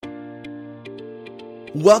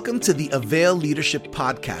Welcome to the Avail Leadership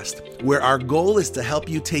Podcast, where our goal is to help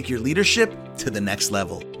you take your leadership to the next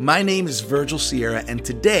level. My name is Virgil Sierra, and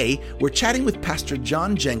today we're chatting with Pastor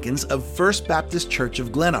John Jenkins of First Baptist Church of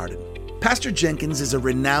Glenarden. Pastor Jenkins is a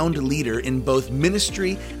renowned leader in both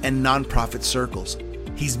ministry and nonprofit circles.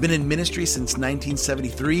 He's been in ministry since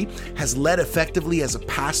 1973, has led effectively as a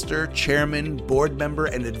pastor, chairman, board member,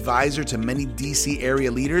 and advisor to many DC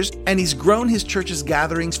area leaders, and he's grown his church's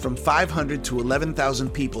gatherings from 500 to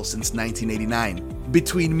 11,000 people since 1989.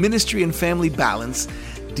 Between ministry and family balance,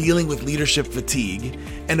 dealing with leadership fatigue,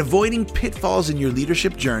 and avoiding pitfalls in your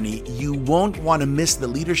leadership journey, you won't want to miss the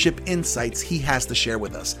leadership insights he has to share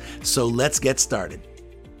with us. So let's get started.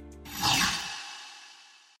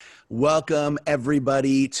 Welcome,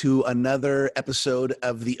 everybody, to another episode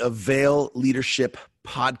of the Avail Leadership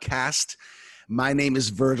Podcast. My name is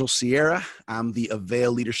Virgil Sierra. I'm the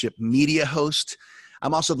Avail Leadership Media host.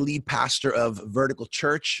 I'm also the lead pastor of Vertical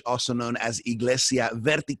Church, also known as Iglesia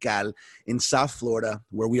Vertical in South Florida,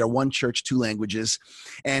 where we are one church, two languages.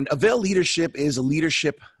 And Avail Leadership is a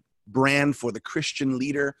leadership brand for the Christian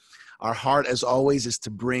leader. Our heart, as always, is to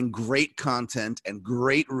bring great content and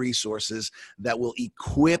great resources that will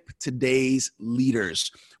equip today's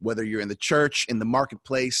leaders, whether you're in the church, in the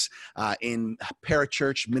marketplace, in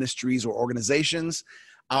parachurch ministries or organizations.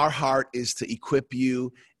 Our heart is to equip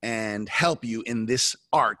you and help you in this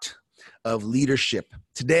art of leadership.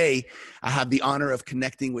 Today, I have the honor of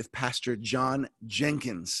connecting with Pastor John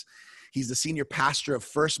Jenkins. He's the senior pastor of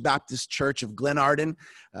First Baptist Church of Glenarden,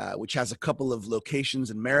 which has a couple of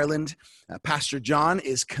locations in Maryland. Pastor John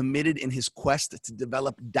is committed in his quest to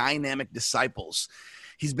develop dynamic disciples.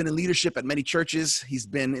 He's been in leadership at many churches. He's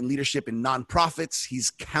been in leadership in nonprofits.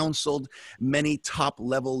 He's counseled many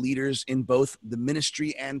top-level leaders in both the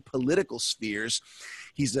ministry and political spheres.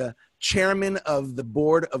 He's a chairman of the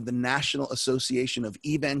board of the National Association of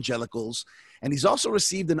Evangelicals, and he's also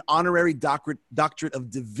received an honorary doctorate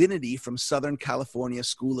of divinity from Southern California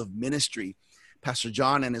School of Ministry. Pastor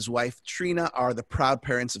John and his wife, Trina, are the proud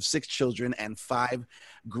parents of 6 children and 5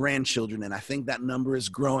 grandchildren, and I think that number is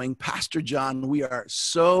growing. Pastor John, we are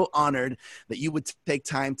so honored that you would take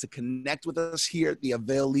time to connect with us here at the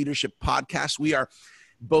Avail Leadership Podcast. We are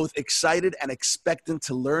both excited and expectant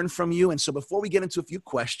to learn from you. And so before we get into a few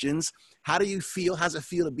questions, how do you feel? How's it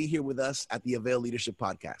feel to be here with us at the Avail Leadership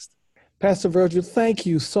Podcast? Pastor Virgil, thank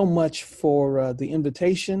you so much for the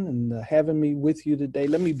invitation and having me with you today.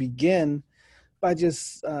 Let me begin by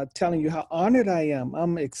just telling you how honored I am.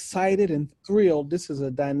 I'm excited and thrilled. This is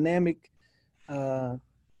a dynamic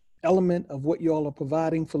element of what you all are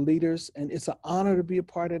providing for leaders, and it's an honor to be a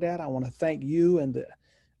part of that. I want to thank you and the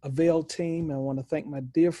Avail team. I want to thank my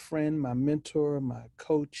dear friend, my mentor, my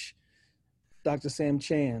coach, Dr. Sam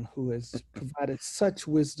Chan, who has provided such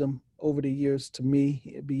wisdom over the years to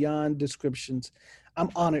me beyond descriptions. I'm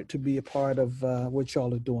honored to be a part of what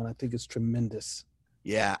y'all are doing. I think it's tremendous.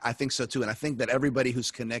 Yeah, I think so too. And I think that everybody who's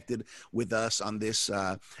connected with us on this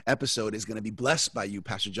episode is going to be blessed by you,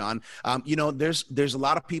 Pastor John. There's a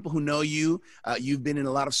lot of people who know you. You've been in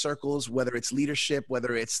a lot of circles, whether it's leadership,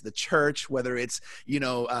 whether it's the church, whether it's,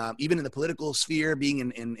 even in the political sphere, being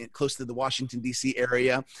in close to the Washington, D.C.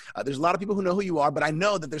 area. There's a lot of people who know who you are, but I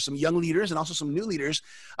know that there's some young leaders and also some new leaders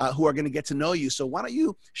who are going to get to know you. So why don't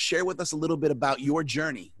you share with us a little bit about your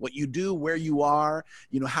journey, what you do, where you are,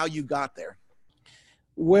 how you got there?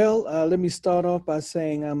 Well, let me start off by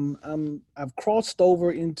saying I've crossed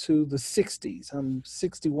over into the 60s. I'm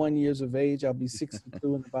 61 years of age. I'll be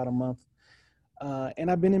 62 in about a month.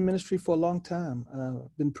 And I've been in ministry for a long time.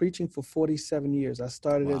 I've been preaching for 47 years. I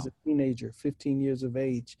started as a teenager, 15 years of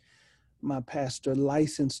age. My pastor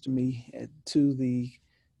licensed me to the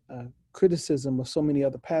criticism of so many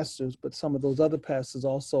other pastors, but some of those other pastors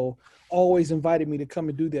also always invited me to come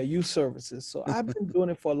and do their youth services. So I've been doing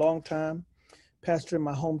it for a long time. Pastoring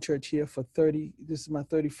my home church here this is my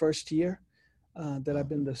 31st year that I've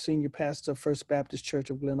been the senior pastor of First Baptist Church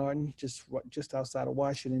of Glenarden, just outside of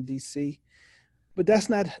Washington, D.C. But that's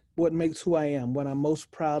not what makes who I am. What I'm most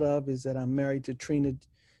proud of is that I'm married to Trina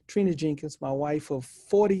Jenkins, my wife of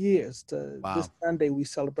 40 years. This Sunday, we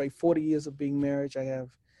celebrate 40 years of being married. I have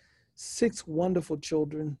 6 wonderful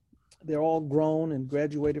children. They're all grown and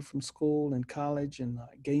graduated from school and college and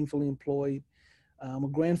gainfully employed. I'm a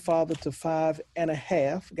grandfather to 5 and a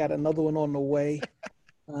half, got another one on the way.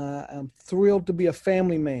 I'm thrilled to be a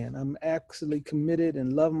family man. I'm actually committed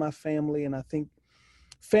and love my family. And I think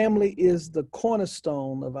family is the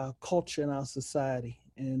cornerstone of our culture and our society.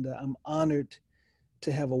 And I'm honored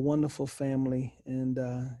to have a wonderful family. And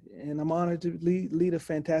I'm honored to lead a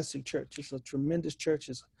fantastic church. It's a tremendous church.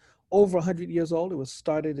 It's over 100 years old. It was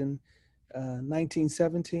started in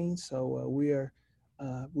 1917. So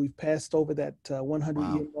we've passed over that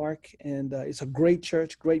 100-year mark, and it's a great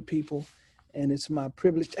church, great people, and it's my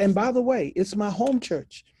privilege. And by the way, it's my home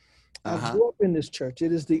church. I grew up in this church.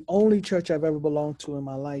 It is the only church I've ever belonged to in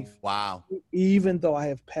my life. Wow. Even though I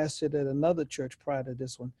have pastored at another church prior to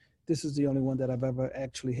this one, this is the only one that I've ever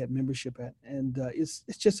actually had membership at. And it's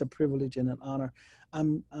just a privilege and an honor.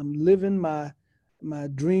 I'm living my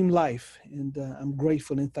dream life, and I'm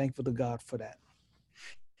grateful and thankful to God for that.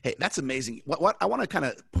 Hey, that's amazing. What I want to kind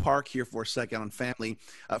of park here for a second on family.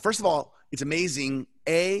 First of all, it's amazing,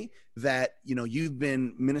 that, you've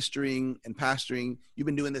been ministering and pastoring. You've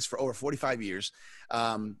been doing this for over 45 years.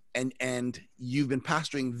 And you've been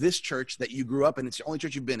pastoring this church that you grew up in. It's the only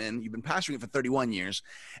church you've been in. You've been pastoring it for 31 years.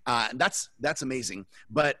 That's amazing.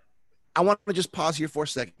 But I want to just pause here for a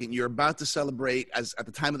second. You're about to celebrate, at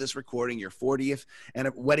the time of this recording, your 40th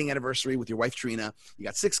wedding anniversary with your wife, Trina. You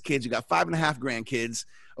got 6 kids. You got 5.5 grandkids.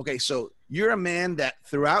 Okay, so you're a man that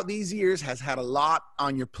throughout these years has had a lot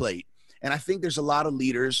on your plate. And I think there's a lot of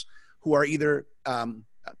leaders who are either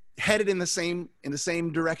headed in the same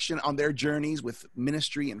direction on their journeys with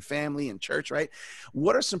ministry and family and church, right?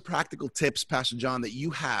 What are some practical tips, Pastor John, that you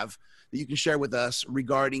have that you can share with us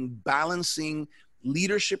regarding balancing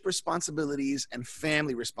leadership responsibilities and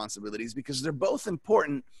family responsibilities? Because they're both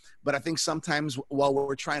important, but I think sometimes while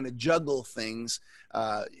we're trying to juggle things,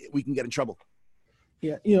 we can get in trouble.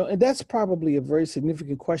 Yeah, and that's probably a very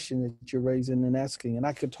significant question that you're raising and asking, and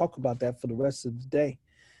I could talk about that for the rest of the day.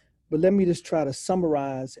 But let me just try to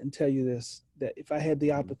summarize and tell you this, that if I had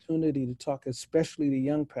the opportunity to talk, especially to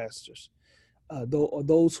young pastors, or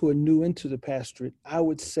those who are new into the pastorate, I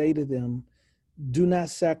would say to them, do not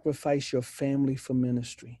sacrifice your family for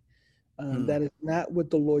ministry. That is not what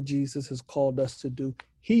the Lord Jesus has called us to do.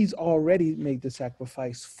 He's already made the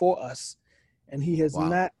sacrifice for us, and he has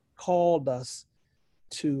not called us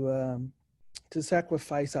to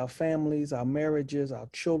sacrifice our families, our marriages, our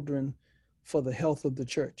children for the health of the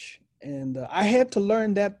church. And I had to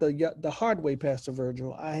learn that the hard way, Pastor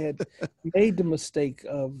Virgil. I had made the mistake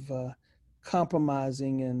of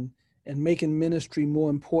compromising and making ministry more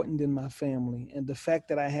important than my family. And the fact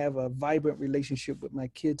that I have a vibrant relationship with my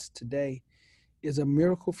kids today is a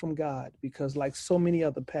miracle from God, because like so many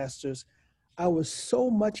other pastors, I was so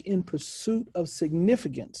much in pursuit of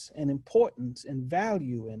significance and importance and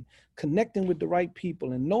value and connecting with the right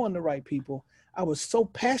people and knowing the right people. I was so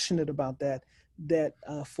passionate about that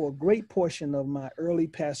for a great portion of my early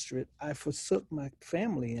pastorate, I forsook my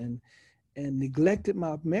family and neglected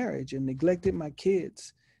my marriage and neglected my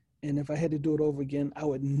kids. And if I had to do it over again, I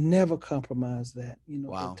would never compromise that.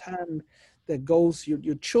 The time that goes,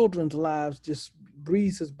 your children's lives just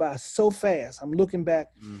breezes by so fast. I'm looking back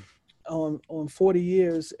on 40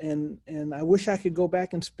 years, and I wish I could go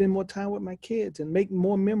back and spend more time with my kids and make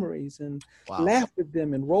more memories and laugh with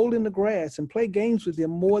them and roll in the grass and play games with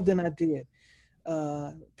them more than I did.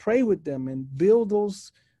 Pray with them and build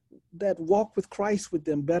that walk with Christ with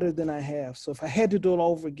them better than I have. So if I had to do it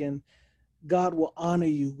over again, God will honor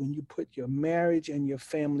you when you put your marriage and your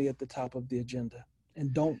family at the top of the agenda,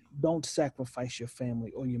 and don't sacrifice your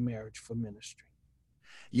family or your marriage for ministry.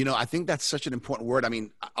 I think that's such an important word. I mean,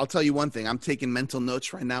 I'll tell you one thing. I'm taking mental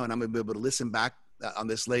notes right now, and I'm going to be able to listen back on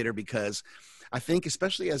this later, because I think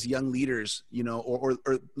especially as young leaders, or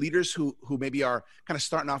leaders who maybe are kind of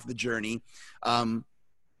starting off the journey,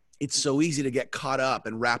 it's so easy to get caught up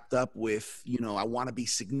and wrapped up with, I want to be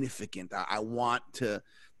significant. I want to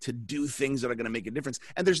do things that are going to make a difference.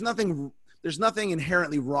 And there's nothing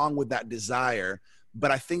inherently wrong with that desire. But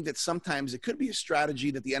I think that sometimes it could be a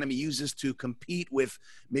strategy that the enemy uses to compete with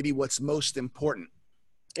maybe what's most important.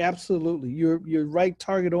 Absolutely. You're right,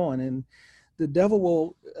 target on. And the devil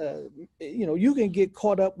will, you can get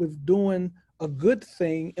caught up with doing a good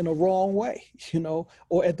thing in a wrong way,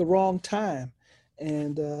 or at the wrong time.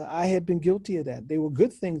 And I had been guilty of that. They were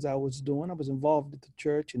good things I was doing. I was involved with the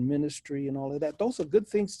church and ministry and all of that. Those are good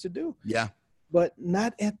things to do. Yeah. But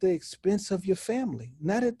not at the expense of your family,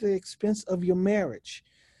 not at the expense of your marriage,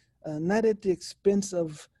 not at the expense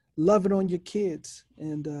of loving on your kids.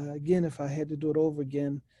 And again, if I had to do it over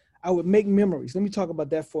again, I would make memories. Let me talk about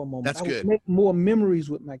that for a moment. That's good. I would make more memories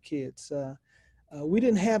with my kids. We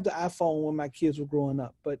didn't have the iPhone when my kids were growing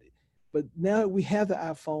up, but now that we have the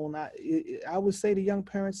iPhone, I would say to young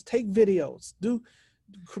parents, take videos,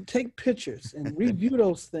 take pictures and review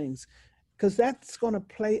those things, because that's going to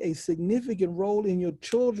play a significant role in your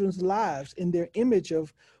children's lives, in their image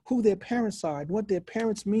of who their parents are and what their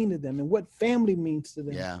parents mean to them and what family means to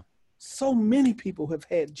them. Yeah. So many people have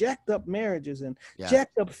had jacked up marriages and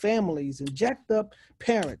jacked up families and jacked up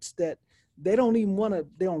parents that they don't even want to,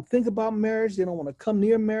 they don't think about marriage. They don't want to come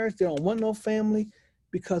near marriage. They don't want no family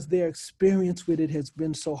because their experience with it has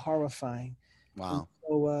been so horrifying. Wow. And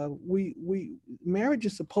so marriage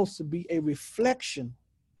is supposed to be a reflection,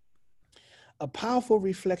 a powerful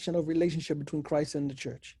reflection of relationship between Christ and the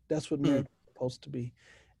church. That's what marriage is supposed to be.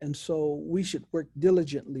 And so we should work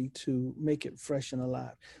diligently to make it fresh and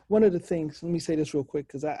alive. One of the things, let me say this real quick,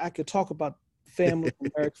 because I could talk about family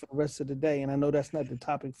and marriage for the rest of the day, and I know that's not the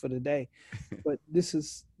topic for today, but this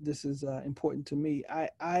is important to me.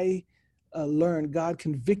 I learned, God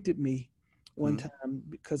convicted me one time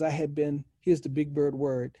because I had been, here's the big bird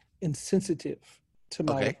word, insensitive to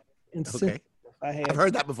my wife. Insensitive. I've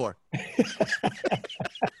heard that before.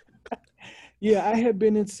 Yeah, I had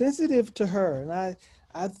been insensitive to her, and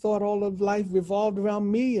I thought all of life revolved around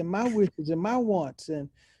me and my wishes and my wants, and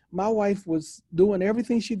my wife was doing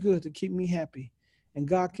everything she could to keep me happy. And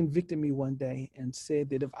God convicted me one day and said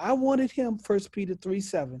that if I wanted him, 1 Peter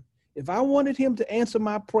 3:7, if I wanted him to answer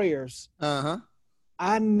my prayers,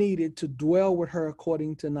 I needed to dwell with her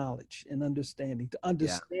according to knowledge and understanding, to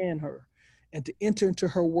understand her and to enter into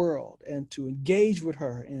her world and to engage with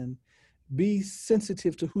her and be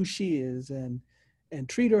sensitive to who she is and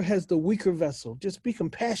treat her as the weaker vessel. Just be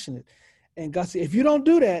compassionate. And God said, if you don't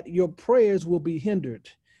do that, your prayers will be hindered.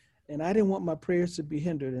 And I didn't want my prayers to be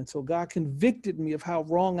hindered. And so God convicted me of how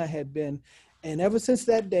wrong I had been. And ever since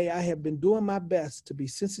that day, I have been doing my best to be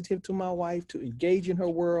sensitive to my wife, to engage in her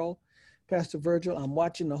world. Pastor Virgil, I'm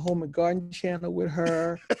watching the Home and Garden channel with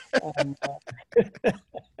her.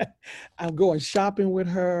 I'm going shopping with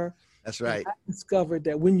her. That's right. And I discovered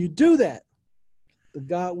that when you do that, the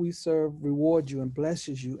God we serve rewards you and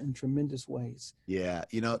blesses you in tremendous ways. Yeah,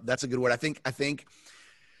 you know, that's a good word. I think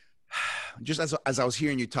just as I was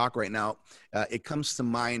hearing you talk right now, it comes to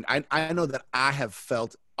mind. I know that I have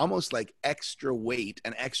felt almost like extra weight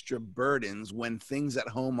and extra burdens when things at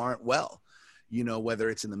home aren't well, you know, whether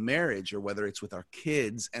it's in the marriage or whether it's with our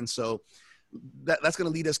kids. And so that's going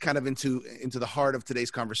to lead us kind of into the heart of today's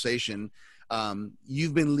conversation.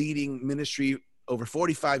 You've been leading ministry over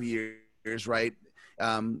 45 years, right?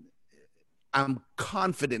 I'm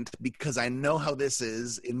confident, because I know how this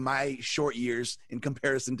is in my short years in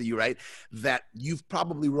comparison to you, right? That you've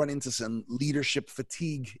probably run into some leadership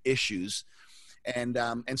fatigue issues. And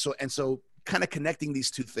so kind of connecting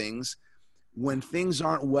these two things, when things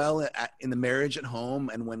aren't well in the marriage at home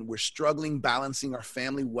and when we're struggling balancing our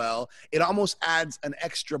family well, it almost adds an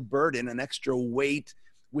extra burden, an extra weight,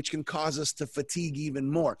 which can cause us to fatigue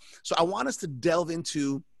even more. So I want us to delve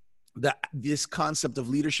into this concept of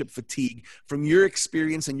leadership fatigue from your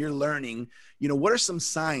experience and your learning. You know, what are some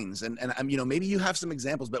signs? And you know, maybe you have some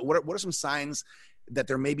examples, but what are some signs that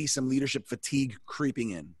there may be some leadership fatigue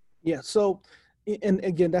creeping in? Yeah. So, and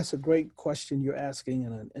again, that's a great question you're asking,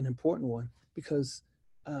 and an important one, because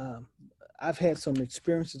I've had some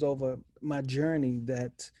experiences over my journey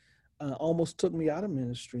that almost took me out of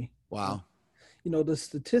ministry. Wow. You know, the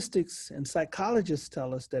statistics and psychologists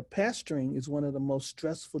tell us that pastoring is one of the most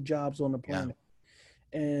stressful jobs on the planet.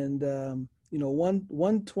 Yeah. And, you know,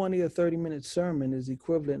 one 20 or 30-minute sermon is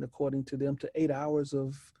equivalent, according to them, to 8 hours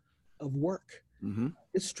of work. Mm-hmm.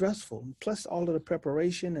 It's stressful. Plus all of the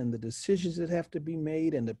preparation and the decisions that have to be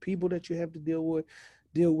made and the people that you have to deal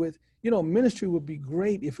with. You know, ministry would be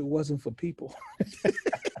great if it wasn't for people.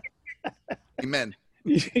 Amen.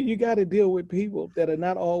 You got to deal with people that are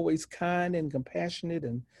not always kind and compassionate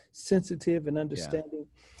and sensitive and understanding. Yeah.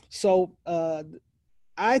 So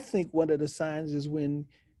I think one of the signs is when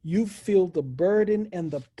you feel the burden and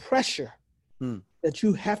the pressure that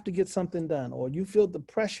you have to get something done, or you feel the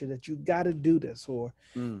pressure that you got to do this, or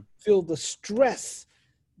feel the stress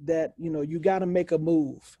that, you know, you got to make a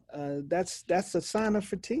move. That's a sign of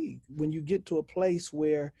fatigue. When you get to a place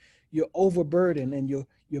where you're overburdened and you're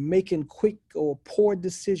making quick or poor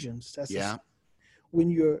decisions. That's when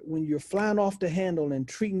you're flying off the handle and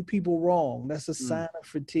treating people wrong. That's a sign of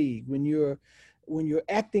fatigue. When you're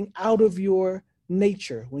acting out of your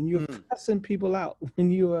nature, when you're cussing people out, when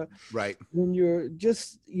you're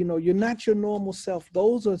just, you know, you're not your normal self.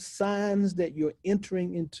 Those are signs that you're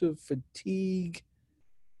entering into fatigue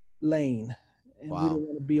lane, and we don't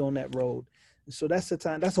want to be on that road. So that's the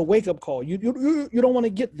time. That's a wake up call. You don't want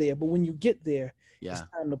to get there, but when you get there, it's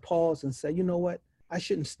time to pause and say, you know what? I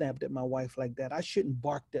shouldn't snapped at my wife like that. I shouldn't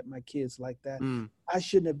barked at my kids like that. I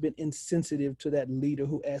shouldn't have been insensitive to that leader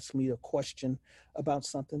who asked me a question about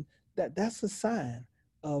something. That's a sign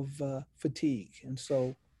of fatigue, and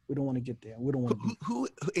so we don't want to get there. We don't want who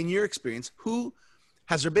in your experience, who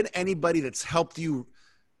has there been anybody that's helped you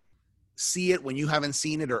see it when you haven't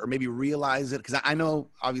seen it, or maybe realize it? Because I know,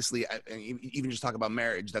 obviously, even just talk about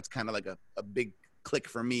marriage, that's kind of like a big click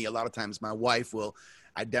for me. A lot of times my wife will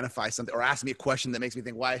identify something or ask me a question that makes me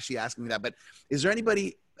think, why is she asking me that? But is there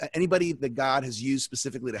anybody that God has used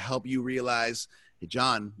specifically to help you realize, hey,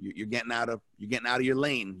 John, you're getting out of your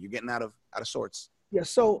lane, you're getting out of sorts? Yeah.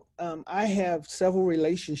 So I have several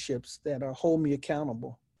relationships that hold me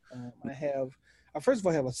accountable. First of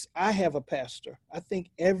all, I have a pastor. I think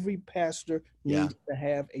every pastor needs to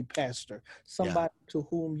have a pastor, somebody to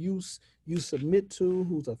whom you submit to,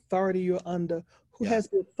 whose authority you're under, who has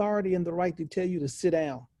the authority and the right to tell you to sit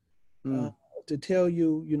down, to tell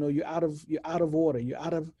you, you're out of order, you're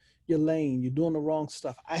out of your lane, you're doing the wrong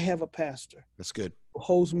stuff. I have a pastor. That's good. Who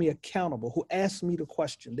holds me accountable, who asks me the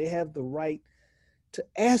question. They have the right to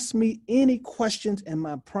ask me any questions, and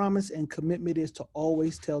my promise and commitment is to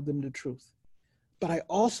always tell them the truth. But I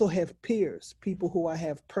also have peers, people who I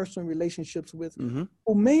have personal relationships with, who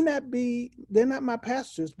they're not my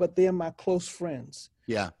pastors, but they're my close friends.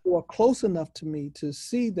 Yeah. Who are close enough to me to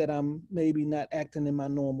see that I'm maybe not acting in my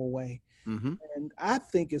normal way. Mm-hmm. And I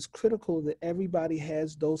think it's critical that everybody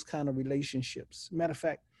has those kind of relationships. Matter of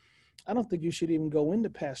fact, I don't think you should even go into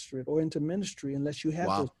pastorate or into ministry unless you have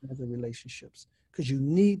those kinds of relationships, because you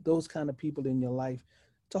need those kind of people in your life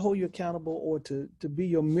to hold you accountable, or to be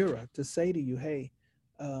your mirror, to say to you, hey,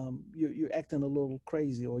 you're acting a little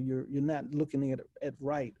crazy, or you're not looking at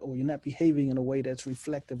right, or you're not behaving in a way that's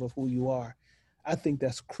reflective of who you are. I think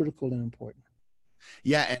that's critical and important.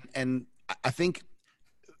 Yeah, and I think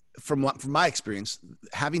from my experience,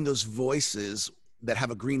 having those voices that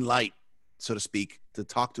have a green light, so to speak, to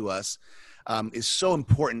talk to us is so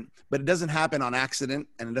important, but it doesn't happen on accident,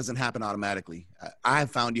 and it doesn't happen automatically. I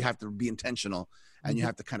have found you have to be intentional, and you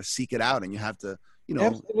have to kind of seek it out, and you have to,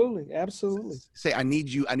 absolutely say, I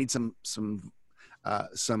need some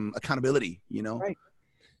accountability, Right.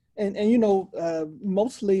 And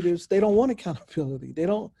most leaders, they don't want accountability. They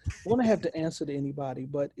don't want to have to answer to anybody,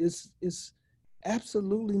 but it's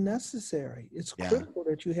absolutely necessary. It's critical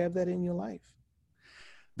that you have that in your life.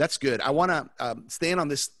 That's good. I want to stay on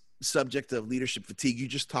this subject of leadership fatigue. You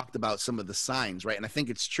just talked about some of the signs, right? And I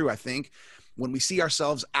think it's true. I think when we see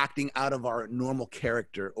ourselves acting out of our normal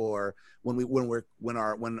character, or when we're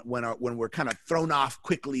kind of thrown off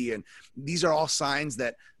quickly, and these are all signs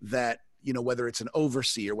that whether it's an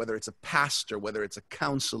overseer, whether it's a pastor, whether it's a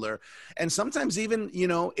counselor, and sometimes even,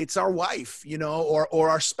 it's our wife, or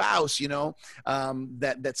our spouse,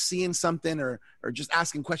 that's seeing something, or just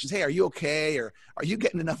asking questions. Hey, are you okay? Or are you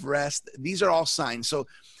getting enough rest? These are all signs. So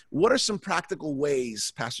what are some practical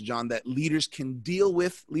ways, Pastor John, that leaders can deal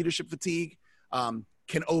with leadership fatigue,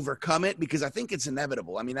 can overcome it? Because I think it's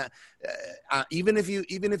inevitable. I mean, even if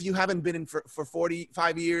you haven't been in for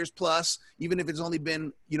 45 years plus, even if it's only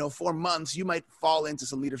been 4 months, you might fall into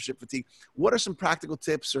some leadership fatigue. What are some practical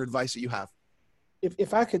tips or advice that you have?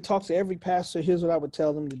 If I could talk to every pastor, here's what I would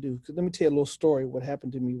tell them to do. Let me tell you a little story. What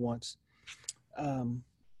happened to me once?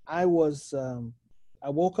 I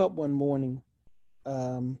woke up one morning,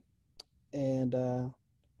 and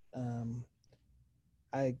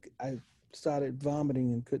I started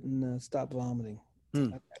vomiting and couldn't stop vomiting.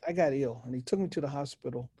 I got ill, and they took me to the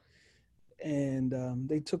hospital, and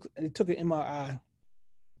they took an MRI.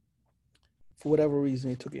 For whatever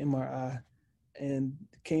reason, they took an MRI and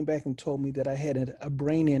came back and told me that I had a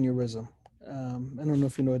brain aneurysm. I don't know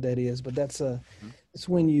if you know what that is, but that's it's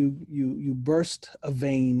when you burst a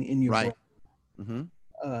vein in your brain. Mm-hmm.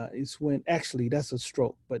 It's when, actually, that's a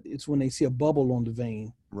stroke, but it's when they see a bubble on the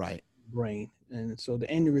vein. Right. Brain. And so the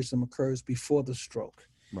aneurysm occurs before the stroke.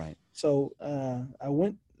 Right. So I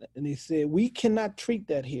went, and they said, we cannot treat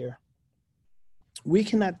that here. We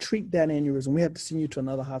cannot treat that aneurysm. We have to send you to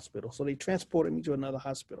another hospital. So they transported me to another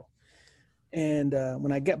hospital. And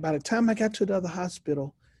by the time I got to the other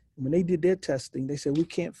hospital, when they did their testing, they said, we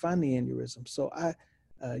can't find the aneurysm. So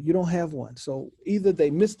you don't have one. So either they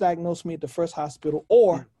misdiagnosed me at the first hospital,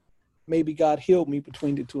 or maybe God healed me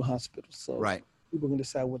between the two hospitals. So people can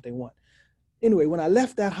decide what they want. Anyway, when I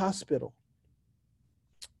left that hospital,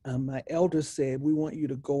 my elders said, we want you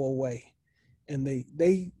to go away. And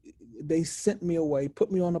they sent me away,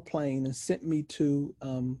 put me on a plane, and sent me to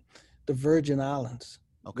the Virgin Islands.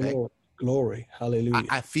 Okay. Glory. Hallelujah.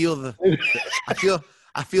 I feel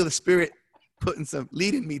the Spirit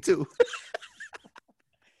leading me too.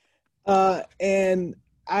 And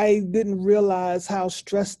I didn't realize how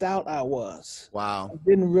stressed out I was. Wow. I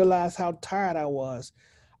didn't realize how tired I was.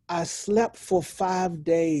 I slept for 5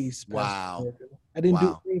 days. Wow. I didn't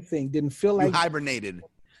do anything. Didn't feel like. You hibernated.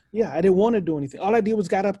 Yeah, I didn't want to do anything. All I did was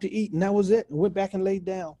got up to eat, and that was it. And went back and laid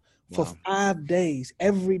down for 5 days,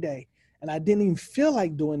 every day. And I didn't even feel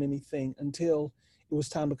like doing anything until it was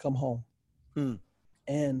time to come home.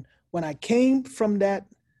 And when I came from that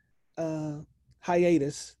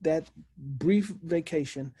hiatus, that brief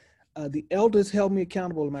vacation, the elders held me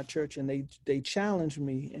accountable in my church, and they challenged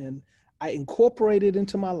me, and I incorporated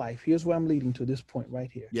into my life. Here's where I'm leading to this point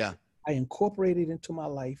right here. Yeah. I incorporated into my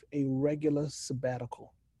life a regular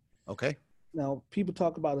sabbatical. Okay. Now, people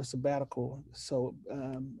talk about a sabbatical, so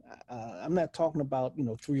I'm not talking about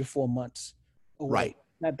 3 or 4 months away. Right.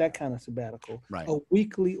 Not that kind of sabbatical. Right. A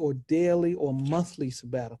weekly or daily or monthly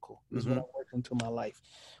sabbatical is what I worked into my life.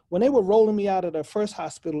 When they were rolling me out of the first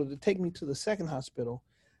hospital to take me to the second hospital,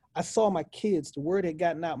 I saw my kids. The word had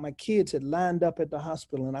gotten out. My kids had lined up at the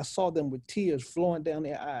hospital, and I saw them with tears flowing down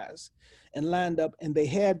their eyes and lined up, and they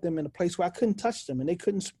had them in a place where I couldn't touch them, and they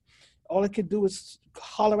couldn't. All I could do was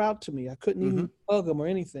holler out to me. I couldn't even hug them or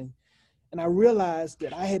anything. And I realized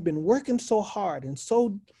that I had been working so hard and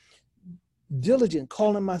so diligent,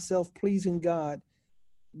 calling myself pleasing God,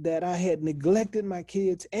 that I had neglected my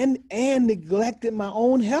kids and neglected my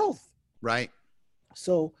own health. Right.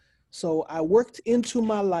 So I worked into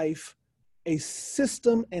my life a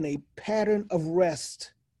system and a pattern of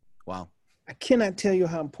rest. Wow. I cannot tell you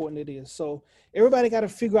how important it is. So everybody got to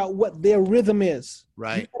figure out what their rhythm is.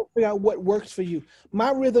 Right. You got to figure out what works for you.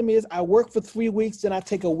 My rhythm is I work for 3 weeks, then I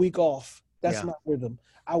take a week off. That's my rhythm.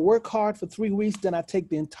 I work hard for 3 weeks, then I take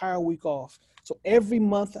the entire week off. So every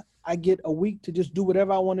month I get a week to just do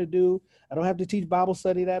whatever I want to do. I don't have to teach Bible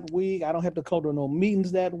study that week. I don't have to go to no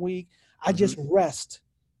meetings that week. I just rest.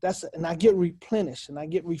 And I get replenished, and I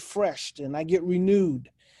get refreshed, and I get renewed.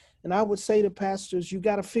 And I would say to pastors, you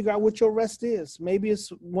got to figure out what your rest is. Maybe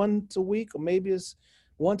it's once a week, or maybe it's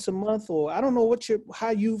once a month, or I don't know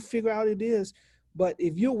how you figure out it is. But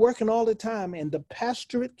if you're working all the time and the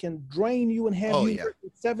pastorate can drain you and have you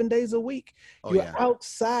working 7 days a week, you're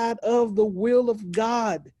outside of the will of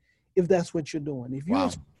God, if that's what you're doing. If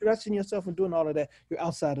you're stressing yourself and doing all of that, you're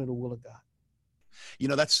outside of the will of God.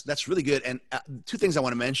 That's really good. And 2 things I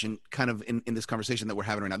want to mention kind of in this conversation that we're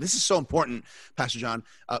having right now. This is so important, Pastor John.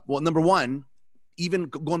 Well, number one, even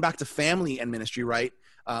going back to family and ministry, right?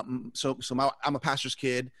 I'm a pastor's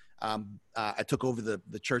kid. I took over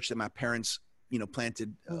the church that my parents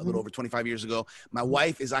planted a little over 25 years ago. My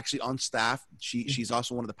wife is actually on staff. She's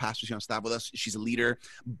also one of the pastors here on staff with us. She's a leader,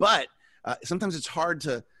 but sometimes it's hard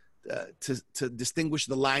to distinguish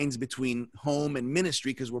the lines between home and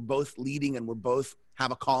ministry, because we're both leading and we're both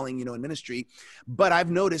have a calling, in ministry. But I've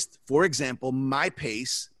noticed, for example, my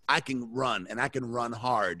pace, I can run, and I can run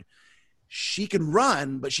hard. She can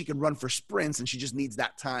run, but she can run for sprints, and she just needs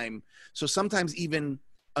that time. So sometimes even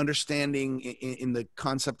understanding in the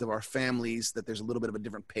concept of our families that there's a little bit of a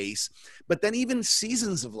different pace, but then even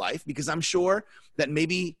seasons of life, because I'm sure that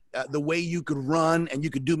maybe the way you could run and you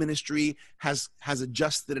could do ministry has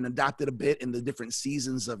adjusted and adapted a bit in the different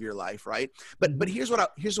seasons of your life, right? But here's what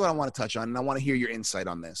I want to touch on, and I want to hear your insight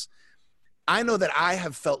on this. I know that I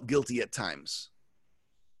have felt guilty at times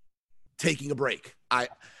taking a break.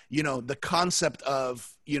 The concept of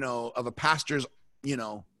a pastor's,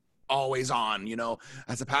 always on,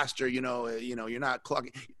 as a pastor, you're not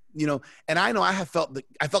clocking, and I know I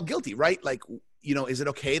felt guilty, right? Like, is it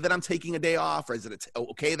okay that I'm taking a day off, or is it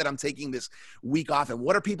okay that I'm taking this week off? And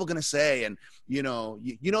what are people going to say? And,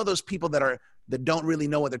 those people that don't really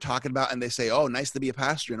know what they're talking about, and they say, oh, nice to be a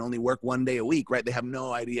pastor and only work 1 day a week, right? They have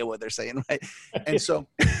no idea what they're saying, right? And so,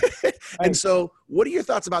 what are your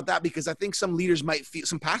thoughts about that? Because I think some leaders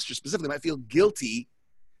some pastors specifically might feel guilty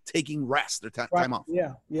taking rest or time off.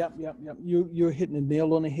 Yeah. You're hitting the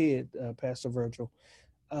nail on the head, Pastor Virgil.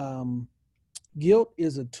 Guilt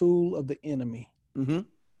is a tool of the enemy.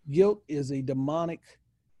 Guilt is a demonic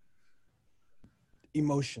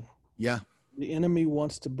emotion. Yeah. The enemy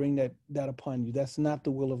wants to bring that upon you. That's not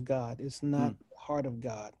the will of God. It's not the heart of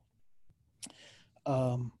God.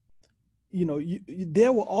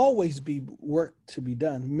 There will always be work to be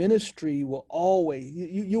done. Ministry will always,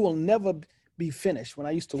 you will never be finished. When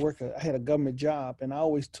I used to work, I had a government job, and I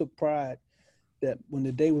always took pride that when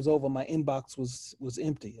the day was over, my inbox was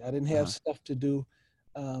empty. I didn't have stuff to do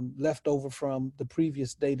left over from the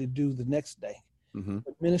previous day to do the next day.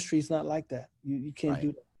 But ministry is not like that. You can't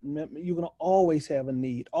do that. You're going to always have a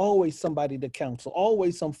need, always somebody to counsel,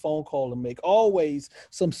 always some phone call to make, always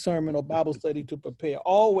some sermon or Bible study to prepare,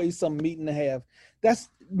 always some meeting to have. That's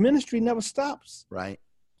ministry never stops. Right.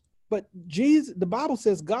 But the Bible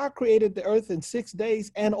says God created the earth in 6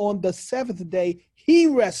 days, and on the 7th day, he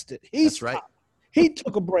rested. That's right. He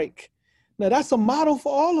took a break. Now, that's a model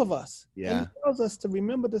for all of us. Yeah. And he tells us to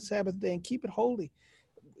remember the Sabbath day and keep it holy.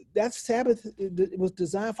 That Sabbath, it was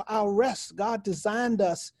designed for our rest. God designed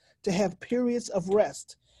us to have periods of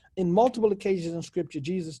rest. In multiple occasions in scripture,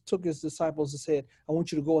 Jesus took his disciples and said, I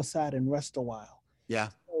want you to go aside and rest a while. Yeah.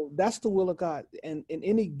 So that's the will of God. And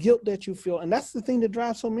any guilt that you feel, and that's the thing that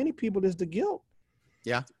drives so many people is the guilt.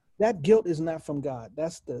 Yeah. That guilt is not from God.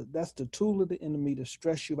 That's the tool of the enemy to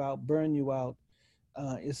stress you out, burn you out.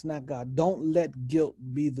 It's not God. Don't let guilt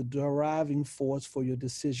be the driving force for your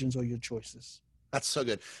decisions or your choices. That's so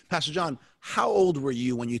good. Pastor John, how old were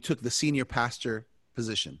you when you took the senior pastor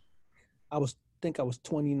position? I was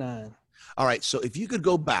 29. All right. So if you could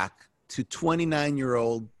go back to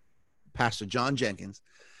 29-year-old Pastor John Jenkins,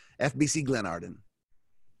 FBC Glenarden,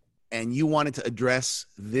 and you wanted to address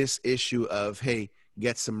this issue of, hey,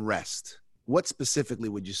 get some rest, what specifically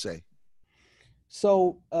would you say?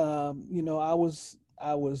 So, I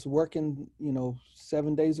was working,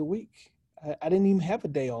 7 days a week. I didn't even have a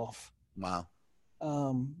day off. Wow.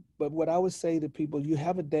 But what I would say to people, you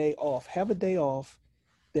have a day off. Have a day off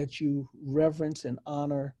that you reverence and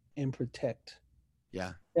honor and protect.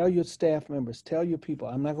 Yeah. Tell your staff members, tell your people,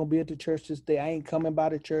 I'm not going to be at the church this day. I ain't coming by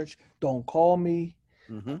the church. Don't call me.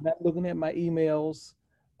 Mm-hmm. I'm not looking at my emails.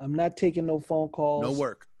 I'm not taking no phone calls. No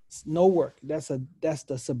work. No work. That's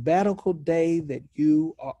the sabbatical day that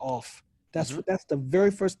you are off. That's the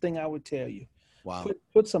very first thing I would tell you. Wow.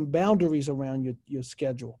 Put some boundaries around your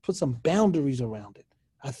schedule. Put some boundaries around it.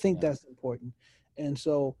 I think that's important. And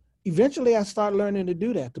so eventually I started learning to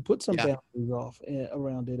do that, to put some boundaries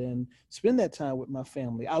around it and spend that time with my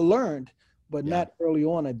family. I learned, but not early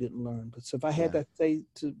on I didn't learn. But so if I had to say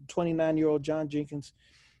to 29-year-old John Jenkins,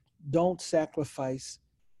 don't sacrifice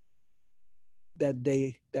that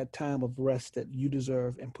day, that time of rest that you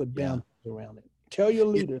deserve, and put boundaries around it. Tell your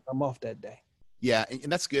leaders I'm off that day. Yeah,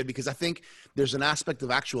 and that's good, because I think there's an aspect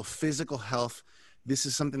of actual physical health. This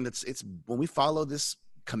is something it's when we follow this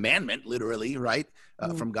commandment, literally, right,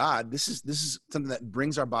 from God, this is something that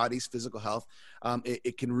brings our body's physical health.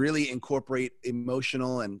 It can really incorporate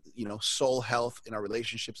emotional and soul health in our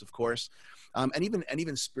relationships, of course, and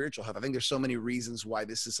even spiritual health. I think there's so many reasons why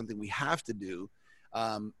this is something we have to do.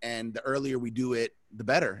 And the earlier we do it, the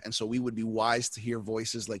better. And so we would be wise to hear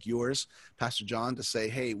voices like yours, Pastor John, to say,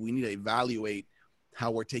 hey, we need to evaluate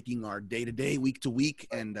how we're taking our day-to-day, week-to-week,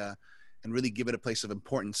 and really give it a place of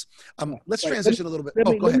importance. Let's transition a little bit.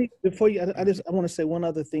 Go ahead. Before you, I want to say one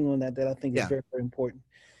other thing on that I think is very, very important.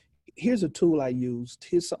 Here's a tool I used.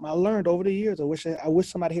 Here's something I learned over the years. I wish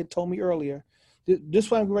somebody had told me earlier. This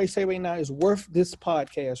what I'm going to say right now is worth this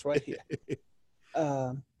podcast right here.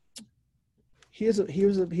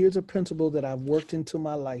 Here's a principle that I've worked into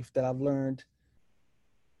my life, that I've learned,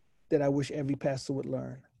 that I wish every pastor would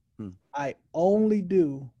learn. I only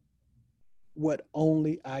do what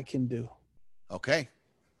only I can do. Okay.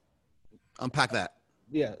 Unpack that.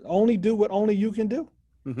 Yeah. Only do what only you can do.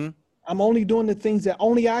 Mm-hmm. I'm only doing the things that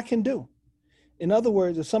only I can do. In other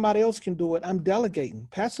words, if somebody else can do it, I'm delegating.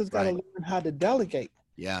 Pastors got to learn how to delegate.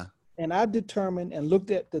 Yeah. And I determined and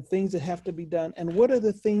looked at the things that have to be done, and what are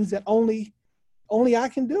the things that only I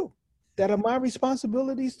can do, that are my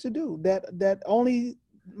responsibilities to do, that only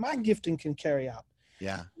my gifting can carry out.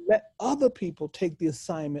 Yeah. Let other people take the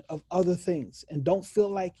assignment of other things, and don't feel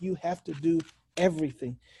like you have to do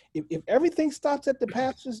everything. If everything starts at the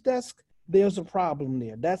pastor's desk, there's a problem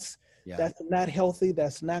there. That's not healthy.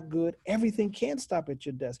 That's not good. Everything can't stop at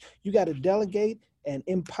your desk. You got to delegate and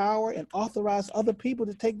empower and authorize other people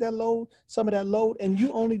to take that load, some of that load, and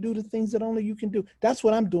you only do the things that only you can do. That's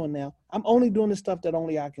what I'm doing now. I'm only doing the stuff that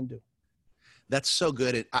only I can do. That's so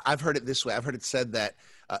good. I've heard it this way. I've heard it said that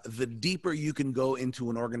the deeper you can go into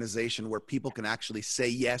an organization where people can actually say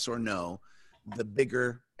yes or no, the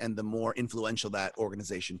bigger and the more influential that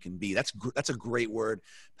organization can be. That's a great word,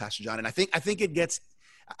 Pastor John. And I think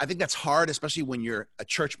that's hard, especially when you're a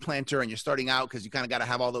church planter and you're starting out, because you kind of got to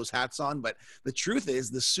have all those hats on. But the truth is,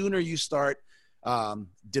 the sooner you start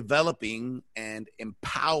developing and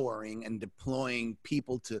empowering and deploying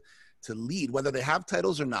people to lead, whether they have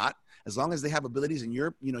titles or not, as long as they have abilities and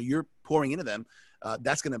you're pouring into them,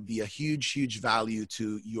 that's going to be a huge value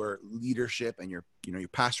to your leadership and your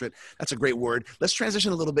pastorate. That's a great word. Let's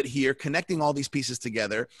transition a little bit here, connecting all these pieces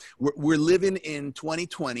together. We're living in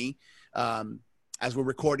 2020 as we're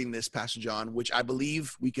recording this, Pastor John, which I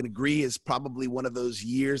believe we can agree is probably one of those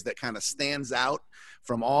years that kind of stands out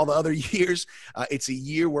from all the other years. It's a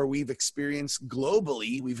year where we've experienced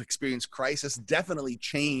globally, crisis, definitely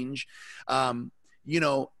change.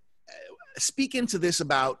 Speak into this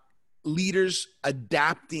about leaders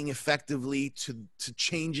adapting effectively to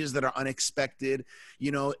changes that are unexpected,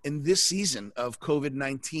 in this season of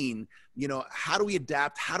COVID-19. How do we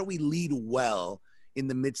adapt? How do we lead well in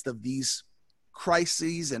the midst of these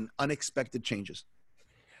crises and unexpected changes?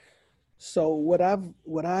 So what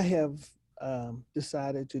I have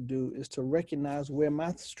decided to do is to recognize where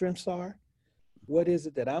my strengths are. What is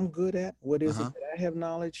it that I'm good at? What is it Uh-huh. that I have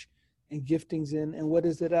knowledge and giftings in? And what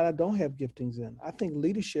is it that I don't have giftings in? I think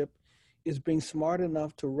leadership is being smart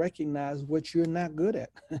enough to recognize what you're not good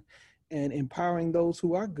at and empowering those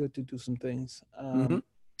who are good to do some things. Mm-hmm.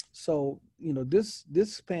 So,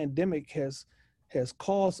 this pandemic has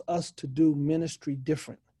caused us to do ministry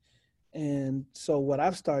different. And so what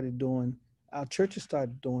I've started doing, our church has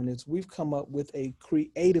started doing, is we've come up with a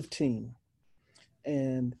creative team,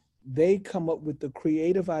 and they come up with the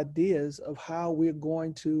creative ideas of how we're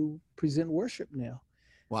going to present worship now.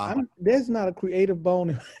 Wow. There's not a creative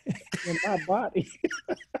bone in my body.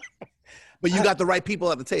 But you got the right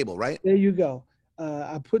people at the table, right? There you go.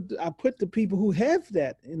 I put the people who have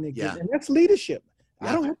that in their gift, Yeah. and that's leadership. I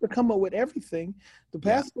Yeah. don't have to come up with everything. The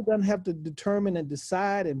Yeah. pastor doesn't have to determine and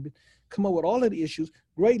decide and come up with all of the issues.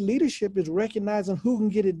 Great leadership is recognizing who can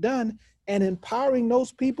get it done and empowering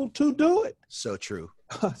those people to do it. So true.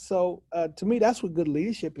 So to me, that's what good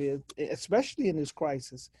leadership is, especially in this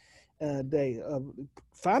crisis day.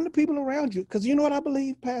 Find the people around you, because you know what I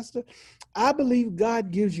believe, Pastor? I believe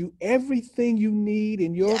God gives you everything you need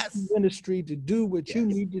in your Yes. ministry to do what you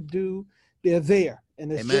Yes. need to do. They're there.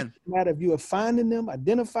 And it's just Amen. a matter of you of finding them,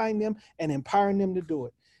 identifying them, and empowering them to do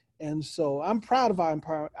it. And so I'm proud of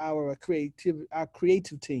our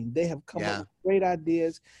creative team. They have come up Yeah. with great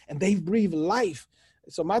ideas, and they've breathed life.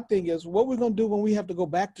 So my thing is, what we're going to do when we have to go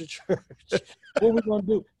back to church? What we're going to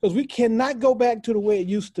do? Because we cannot go back to the way it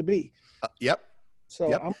used to be. Yep. So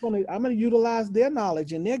Yep. I'm gonna utilize their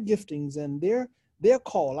knowledge and their giftings and their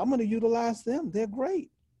call. I'm gonna utilize them. They're great.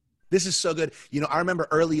 This is so good. I remember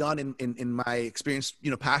early on in my experience,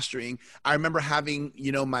 pastoring, I remember having,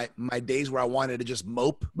 my days where I wanted to just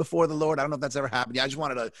mope before the Lord. I don't know if that's ever happened. Yeah, I just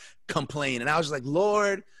wanted to complain. And I was like,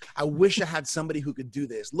 Lord, I wish I had somebody who could do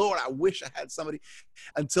this. Lord, I wish I had somebody,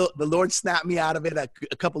 until the Lord snapped me out of it.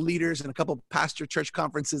 A couple leaders and a couple pastor church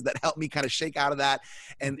conferences that helped me kind of shake out of that.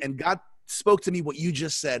 And God spoke to me what you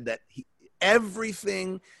just said, that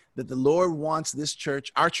everything that the Lord wants this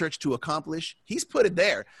church, our church, to accomplish, he's put it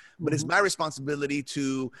there. But it's my responsibility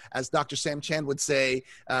to, as Dr. Sam Chand would say,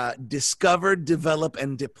 discover, develop,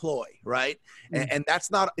 and deploy, right? And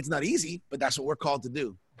it's not easy, but that's what we're called to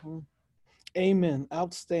do. Amen.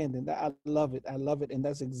 Outstanding. I love it. I love it. And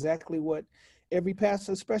that's exactly what every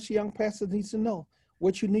pastor, especially young pastor, needs to know.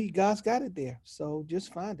 What you need, God's got it there. So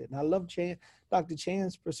just find it. And I love Dr.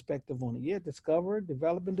 Chand's perspective on it. Yeah, discover,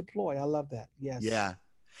 develop, and deploy. I love that. Yes. Yeah.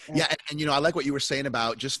 Yeah. And, I like what you were saying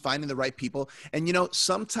about just finding the right people. And,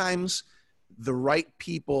 sometimes the right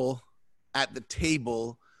people at the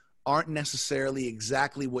table aren't necessarily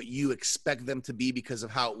exactly what you expect them to be because of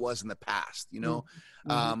how it was in the past.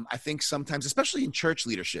 I think sometimes, especially in church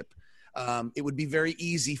leadership, it would be very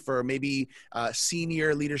easy for maybe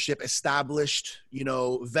senior leadership, established,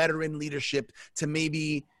 veteran leadership to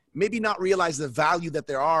maybe not realize the value that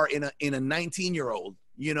there are in a 19-year-old,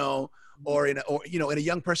 or in a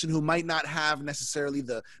young person who might not have necessarily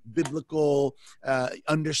the biblical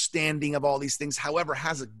understanding of all these things, however,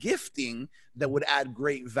 has a gifting that would add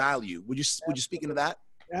great value. Would you speak into that?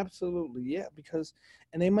 Absolutely, yeah.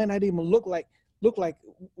 And they might not even look like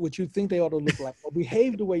what you think they ought to look like, or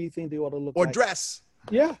behave the way you think they ought to look or like, or dress.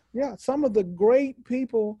 Yeah. Some of the great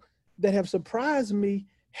people that have surprised me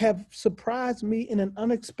in an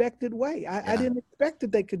unexpected way. I didn't expect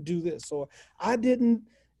that they could do this, or I didn't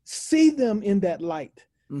see them in that light.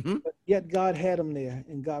 But yet God had them there,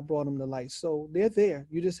 and God brought them to light. So they're there.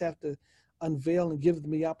 You just have to unveil and give them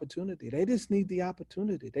the opportunity. They just need the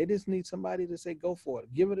opportunity. They just need somebody to say, go for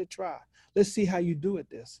it. Give it a try. Let's see how you do it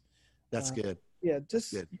this. That's good. Yeah,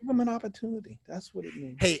 just give them an opportunity. That's what it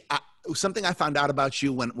means. Hey, something I found out about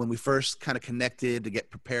you when we first kind of connected to get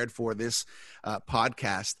prepared for this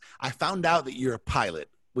podcast, I found out that you're a pilot,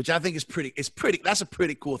 which I think is pretty, that's a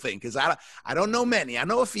pretty cool thing. Cause I don't know many, I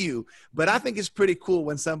know a few, but I think it's pretty cool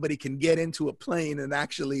when somebody can get into a plane and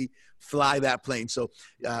actually fly that plane. So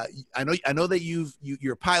I know that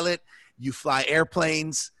you're a pilot, you fly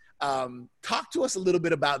airplanes. Talk to us a little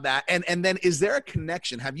bit about that. And then, is there a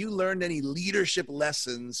connection? Have you learned any leadership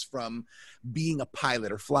lessons from being a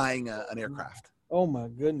pilot or flying an aircraft? Oh my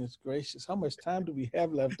goodness gracious. How much time do we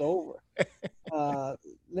have left over?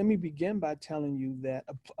 Let me begin by telling you that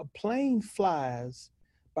a plane flies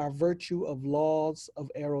by virtue of laws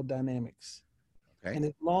of aerodynamics. Okay. And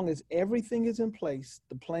as long as everything is in place,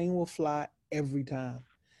 the plane will fly every time.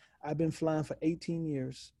 I've been flying for 18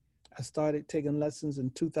 years. I started taking lessons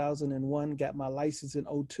in 2001, got my license in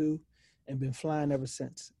 2002, and been flying ever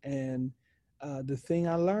since. And the thing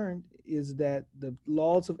I learned is that the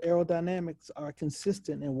laws of aerodynamics are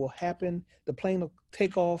consistent and will happen. The plane will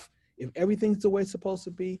take off if everything's the way it's supposed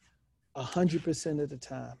to be 100% of the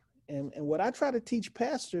time. And what I try to teach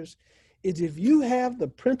pastors is if you have the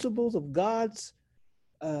principles of God's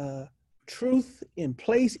truth in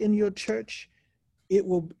place in your church, you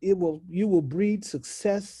will breed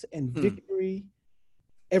success and victory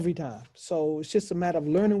every time. So it's just a matter of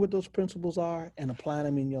learning what those principles are and applying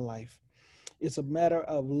them in your life. It's a matter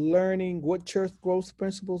of learning what church growth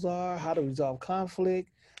principles are, how to resolve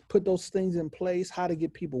conflict, put those things in place, how to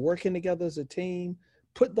get people working together as a team,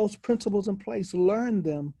 put those principles in place, learn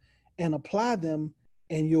them and apply them,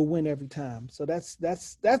 and you'll win every time. So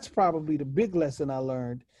that's probably the big lesson I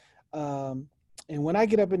learned. And when I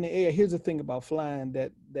get up in the air, here's the thing about flying,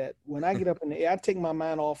 that when I get up in the air, I take my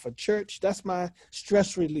mind off of church. That's my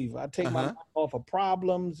stress reliever. I take my mind off of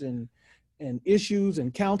problems and issues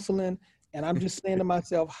and counseling. And I'm just saying to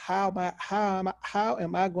myself, how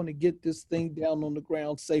am I going to get this thing down on the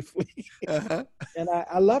ground safely? And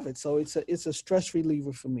I love it. So it's a stress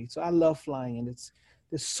reliever for me. So I love flying, and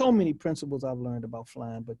there's so many principles I've learned about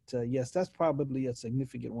flying. But yes, that's probably a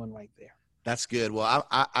significant one right there. That's good. Well,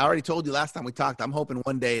 I already told you last time we talked, I'm hoping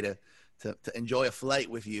one day to enjoy a flight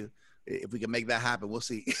with you. If we can make that happen, we'll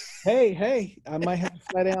see. Hey, I might have to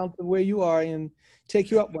fly down to where you are and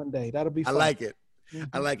take you up one day. That'll be fun. I like it.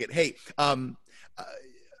 I like it. Hey,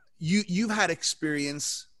 you've had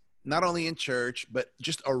experience not only in church, but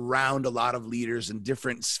just around a lot of leaders in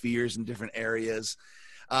different spheres and different areas.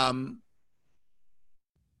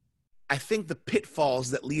 I think the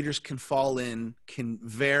pitfalls that leaders can fall in can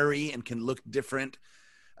vary and can look different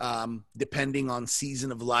depending on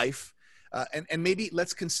season of life. And maybe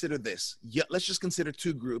let's consider this. Let's just consider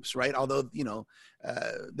two groups, right? Although,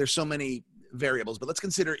 there's so many variables, but let's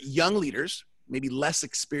consider young leaders, maybe less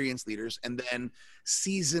experienced leaders, and then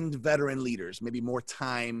seasoned veteran leaders, maybe more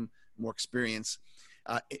time, more experience.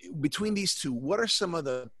 Between these two, what are some of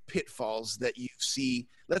the pitfalls that you see?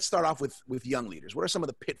 Let's start off with young leaders. What are some of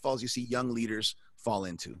the pitfalls you see young leaders fall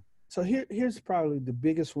into? So here's probably the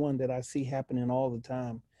biggest one that I see happening all the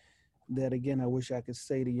time, that again, I wish I could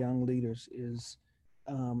say to young leaders, is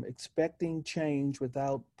expecting change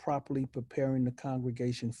without properly preparing the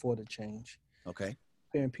congregation for the change. Okay.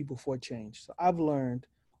 Preparing people for change. So I've learned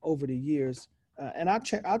over the years, and our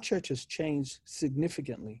church has changed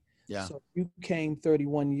significantly. Yeah. So you came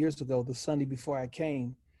 31 years ago, the Sunday before I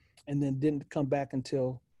came, and then didn't come back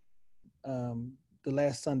until the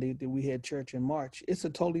last Sunday that we had church in March. It's a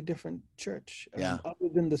totally different church. Yeah. Other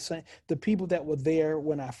than the people that were there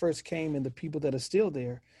when I first came and the people that are still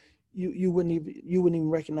there, you wouldn't even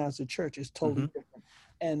recognize the church. It's totally different.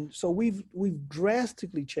 And so we've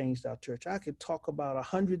drastically changed our church. I could talk about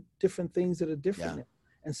 100 different things that are different, yeah.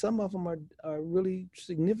 And some of them are really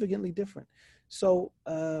significantly different. So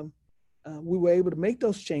we were able to make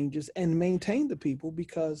those changes and maintain the people,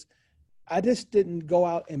 because I just didn't go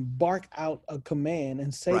out and bark out a command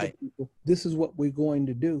and say to people, this is what we're going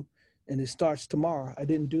to do, and it starts tomorrow. I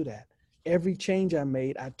didn't do that. Every change I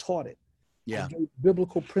made, I taught it. Yeah. I gave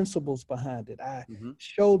biblical principles behind it. I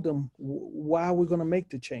showed them why we're going to make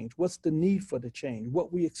the change. What's the need for the change?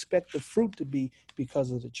 What we expect the fruit to be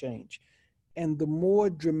because of the change. And the more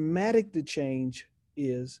dramatic the change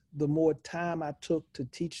is, the more time I took to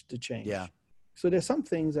teach the change. Yeah. So there's some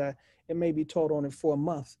things it may be taught on it for a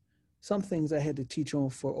month. Some things I had to teach on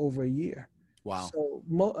for over a year. Wow. So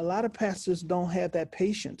a lot of pastors don't have that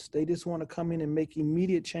patience. They just want to come in and make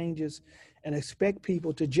immediate changes and expect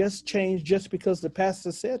people to just change just because the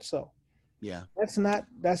pastor said so. Yeah. That's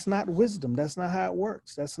not wisdom. That's not how it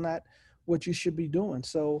works. That's not what you should be doing.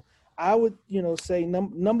 So I would, say rule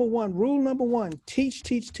number one, teach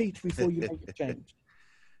before you make the change.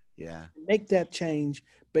 Yeah. Make that change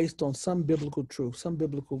based on some biblical truth, some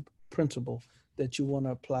biblical principle that you want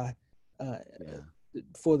to apply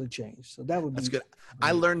for the change. So that would be. That's good.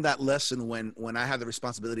 I learned that lesson when I had the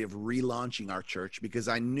responsibility of relaunching our church, because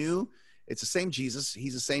I knew it's the same Jesus.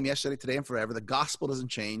 He's the same yesterday, today, and forever. The gospel doesn't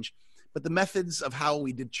change. But the methods of how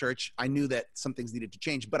we did church, I knew that some things needed to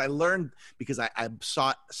change. But I learned, because I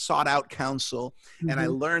sought out counsel, and I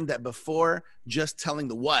learned that before just telling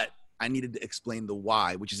the what, I needed to explain the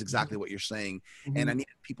why, which is exactly what you're saying. And I needed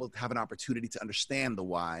people to have an opportunity to understand the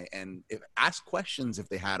why, and ask questions if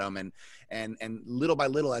they had them. And little by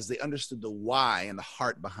little, as they understood the why and the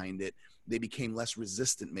heart behind it, they became less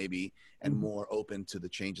resistant maybe and more open to the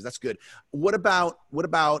changes. That's good. What about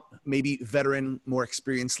maybe veteran, more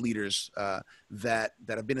experienced leaders that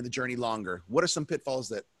have been in the journey longer? What are some pitfalls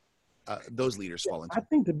that those leaders fall into? I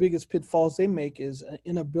think the biggest pitfalls they make is an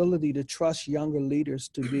inability to trust younger leaders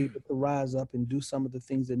to be able to rise up and do some of the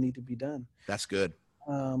things that need to be done. That's good.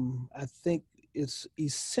 I think it's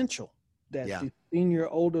essential that Yeah. the senior,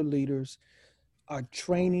 older leaders are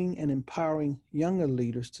training and empowering younger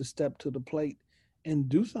leaders to step to the plate and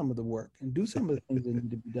do some of the work and do some of the things that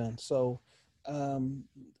need to be done. So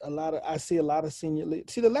I see a lot of senior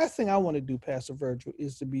leaders. See, the last thing I want to do, Pastor Virgil,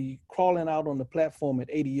 is to be crawling out on the platform at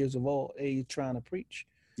 80 years of age trying to preach.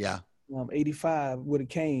 Yeah. 85 with a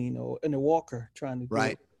cane or in a walker trying to do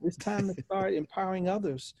Right. it. It's time to start empowering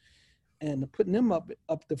others and putting them up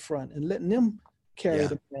the front and letting them carry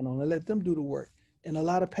the mantle and let them do the work. And a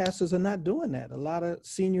lot of pastors are not doing that. A lot of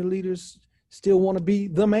senior leaders still want to be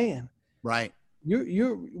the man. Right.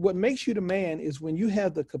 You're what makes you the man is when you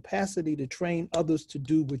have the capacity to train others to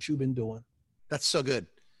do what you've been doing. That's so good.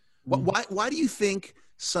 Why do you think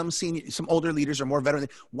some older leaders are more veteran?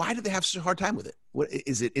 Why do they have such a hard time with it? What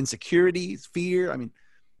is it? Insecurities, fear? I mean,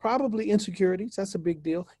 probably insecurities. That's a big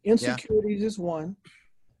deal. Insecurities is one.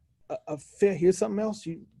 Here's something else.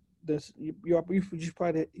 You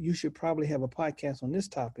should probably have a podcast on this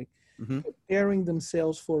topic. Preparing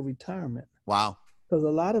themselves for retirement. Wow. Because a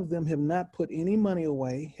lot of them have not put any money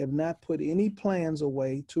away, have not put any plans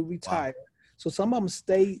away to retire. Wow. So some of them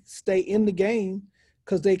stay in the game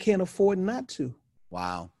because they can't afford not to.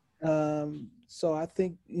 Wow. So I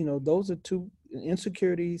think, those are two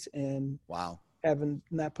insecurities and having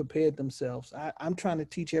not prepared themselves. I'm trying to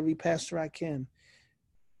teach every pastor I can,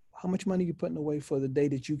 how much money are you putting away for the day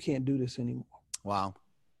that you can't do this anymore? Wow.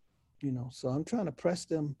 So I'm trying to press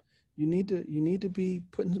them. You need to be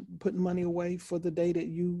putting money away for the day that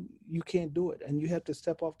you can't do it, and you have to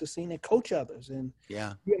step off the scene and coach others and be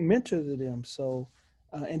a mentor to them. So,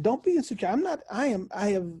 and don't be insecure. I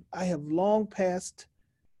have long passed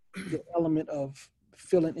the element of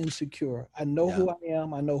feeling insecure. I know who I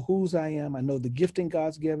am. I know whose I am. I know the gifting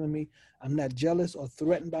God's given me. I'm not jealous or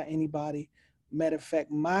threatened by anybody. Matter of fact,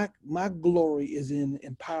 my glory is in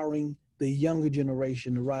empowering the younger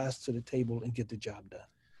generation to rise to the table and get the job done.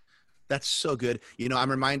 That's so good.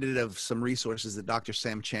 I'm reminded of some resources that Dr.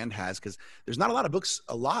 Sam Chand has, because there's not a lot of books,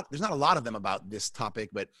 there's not a lot of them about this topic,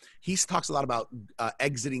 but he talks a lot about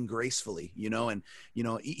exiting gracefully, and,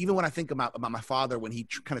 even when I think about my father, when he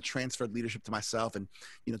kind of transferred leadership to myself and,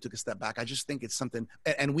 took a step back, I just think it's something,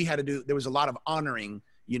 and we had to do, there was a lot of honoring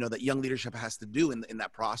that young leadership has to do in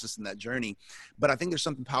that process, in that journey. But I think there's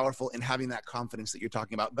something powerful in having that confidence that you're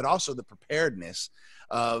talking about, but also the preparedness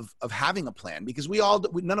of having a plan, because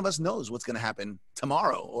none of us knows what's going to happen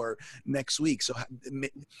tomorrow or next week. So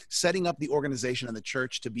setting up the organization and the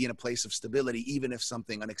church to be in a place of stability, even if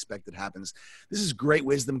something unexpected happens. This is great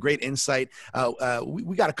wisdom, great insight.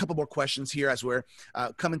 We got a couple more questions here as we're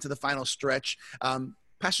coming to the final stretch.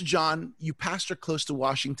 Pastor John, you pastor close to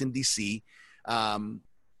Washington, D.C.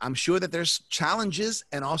 I'm sure that there's challenges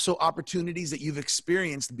and also opportunities that you've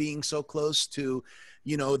experienced being so close to,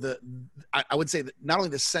 I would say that not only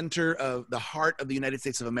the center of the heart of the United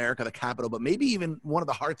States of America, the capital, but maybe even one of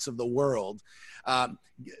the hearts of the world.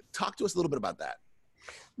 Talk to us a little bit about that.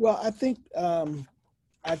 Well, I think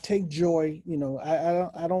I take joy,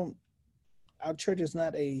 our church is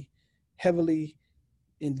not a heavily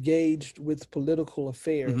engaged with political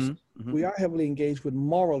affairs. We are heavily engaged with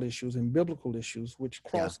moral issues and biblical issues, which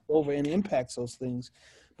cross over and impacts those things.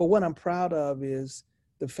 But what I'm proud of is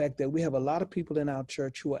the fact that we have a lot of people in our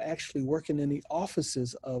church who are actually working in the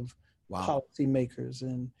offices of policymakers.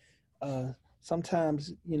 And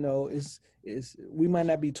sometimes, we might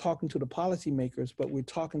not be talking to the policymakers, but we're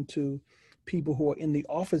talking to people who are in the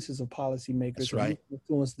offices of policymakers. That's right. And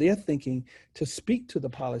influence their thinking to speak to the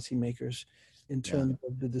policymakers in terms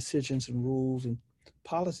of the decisions and rules and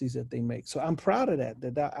policies that they make. So I'm proud of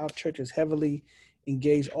that our church is heavily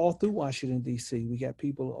engaged all through Washington, D.C. We got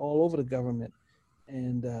people all over the government.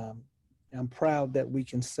 And I'm proud that we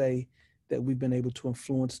can say that we've been able to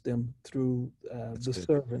influence them through the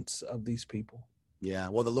servants of these people. Yeah,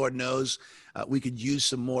 well, the Lord knows we could use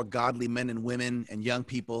some more godly men and women and young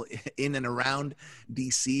people in and around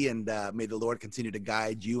DC, and may the Lord continue to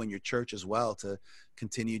guide you and your church as well to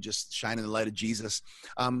continue just shining the light of Jesus.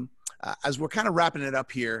 As we're kind of wrapping it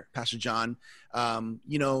up here, Pastor John,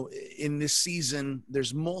 in this season,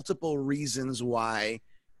 there's multiple reasons why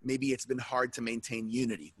maybe it's been hard to maintain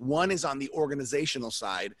unity. One is on the organizational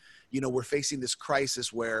side. We're facing this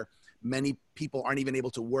crisis where many people aren't even able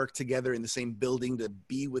to work together in the same building to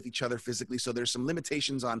be with each other physically. So there's some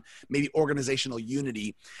limitations on maybe organizational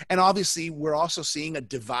unity. And obviously, we're also seeing a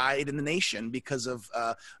divide in the nation because of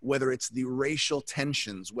whether it's the racial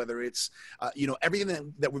tensions, whether it's,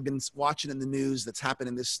 everything that we've been watching in the news that's happened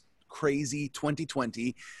in this crazy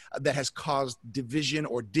 2020 that has caused division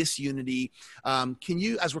or disunity. Can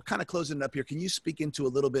you, as we're kind of closing it up here, can you speak into a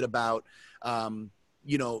little bit about,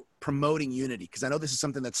 promoting unity? Because I know this is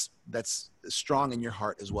something that's strong in your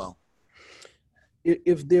heart as well.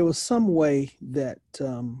 If there was some way that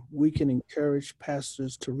we can encourage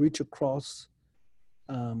pastors to reach across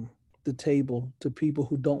the table to people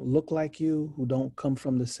who don't look like you, who don't come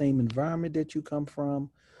from the same environment that you come from,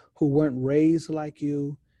 who weren't raised like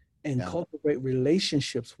you, and cultivate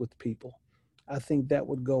relationships with people, I think that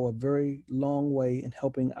would go a very long way in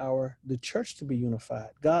helping the church to be unified.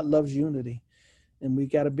 God loves unity. And we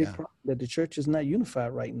got a big problem that the church is not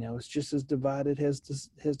unified right now. It's just as divided as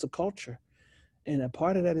the culture. And a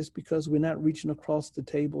part of that is because we're not reaching across the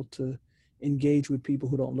table to engage with people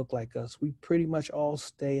who don't look like us. We pretty much all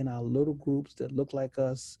stay in our little groups that look like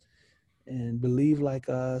us and believe like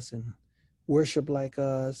us and worship like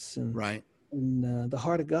us. And, and the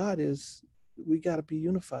heart of God is we got to be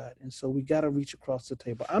unified. And so we got to reach across the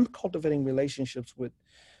table. I'm cultivating relationships with,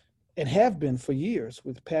 and have been for years,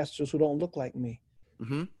 with pastors who don't look like me.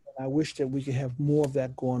 Mm-hmm. I wish that we could have more of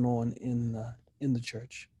that going on in the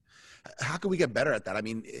church. How can we get better at that? I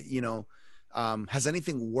mean, has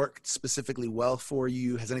anything worked specifically well for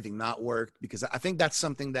you? Has anything not worked? Because I think that's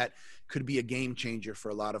something that could be a game changer for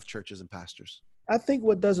a lot of churches and pastors. I think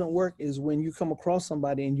what doesn't work is when you come across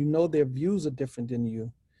somebody and you know their views are different than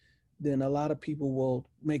you, then a lot of people will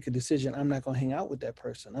make a decision. I'm not going to hang out with that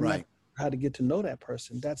person. I'm not how to get to know that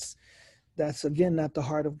person. That's again, not the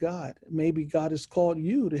heart of God. Maybe God has called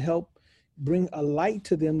you to help bring a light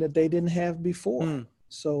to them that they didn't have before.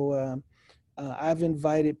 So I've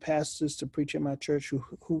invited pastors to preach at my church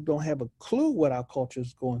who don't have a clue what our culture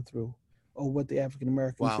is going through or what the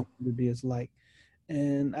African-American community is like.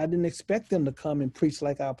 And I didn't expect them to come and preach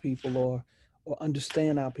like our people or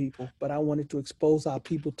understand our people, but I wanted to expose our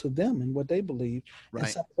people to them and what they believe. And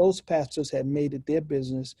some of those pastors had made it their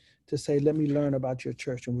business to say, let me learn about your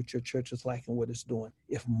church and what your church is like and what it's doing.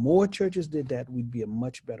 If more churches did that, we'd be a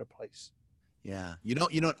much better place. Yeah. You know,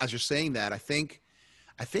 as you're saying that, I think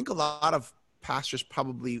a lot of pastors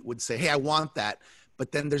probably would say, hey, I want that.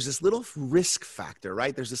 But then there's this little risk factor,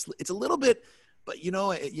 right? It's a little bit, but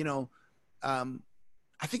I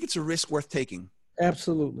think it's a risk worth taking.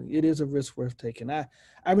 Absolutely. It is a risk worth taking. I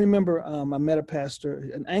remember I met a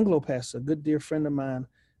pastor, an Anglo pastor, a good dear friend of mine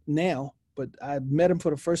now, but I met him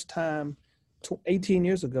for the first time 18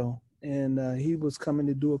 years ago. And he was coming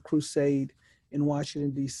to do a crusade in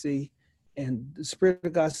Washington, D.C. And the Spirit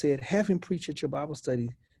of God said, have him preach at your Bible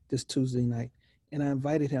study this Tuesday night. And I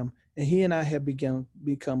invited him. And he and I have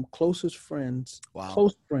become closest friends,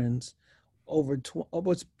 close friends over,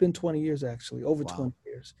 it's been 20 years actually, over 20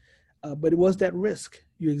 years. But it was that risk.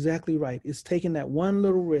 You're exactly right. It's taking that one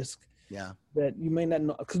little risk that you may not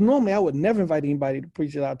know. Because normally I would never invite anybody to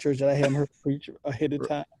preach at our church that I haven't heard preach ahead of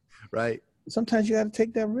time. Right. Sometimes you got to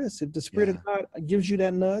take that risk. If the Spirit of God gives you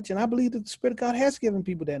that nudge, and I believe that the Spirit of God has given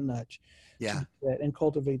people that nudge to do that and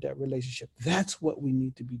cultivate that relationship. That's what we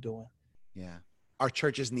need to be doing. Yeah. Our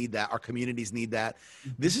churches need that. Our communities need that.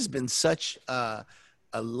 This has been such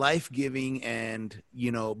a life-giving and,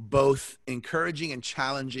 both encouraging and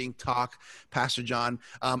challenging talk, Pastor John.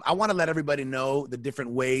 I want to let everybody know the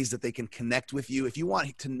different ways that they can connect with you. If you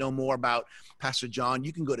want to know more about Pastor John,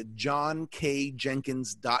 you can go to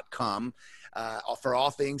johnkjenkins.com for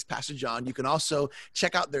all things Pastor John. You can also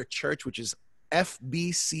check out their church, which is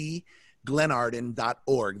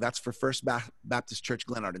fbcglenarden.org. That's for First Baptist Church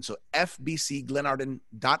Glenarden. So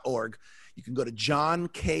fbcglenarden.org. You can go to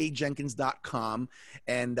johnkjenkins.com.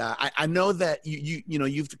 And I know that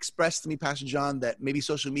you've expressed to me, Pastor John, that maybe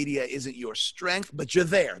social media isn't your strength, but you're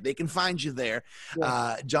there. They can find you there.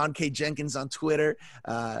 Yeah. John K. Jenkins on Twitter,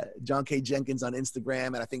 John K. Jenkins on Instagram,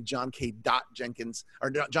 and I think John K. Jenkins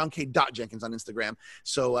on Instagram.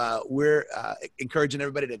 So we're encouraging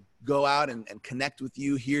everybody to go out and connect with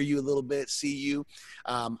you, hear you a little bit, see you.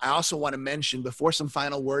 I also want to mention, before some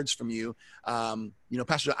final words from you,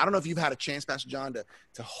 Pastor John, I don't know if you've had a chance, Pastor John, to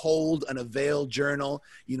hold an Avail journal.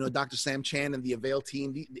 Dr. Sam Chan and the Avail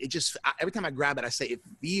team, it just, every time I grab it, I say it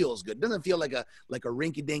feels good. It doesn't feel like a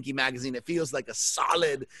rinky-dinky magazine. It feels like a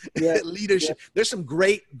solid leadership. Yeah. There's some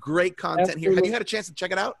great content here. Have you had a chance to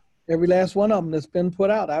check it out? Every last one of them that's been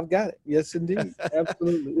put out, I've got it. Yes, indeed.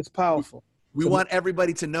 Absolutely. It's powerful. We want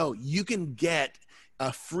everybody to know you can get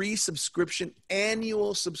a free subscription,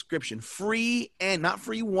 annual subscription, free, and not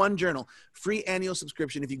free one journal, free annual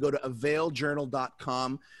subscription if you go to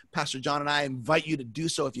availjournal.com. Pastor John and I invite you to do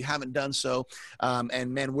so if you haven't done so.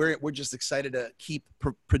 And man, we're just excited to keep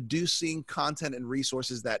producing content and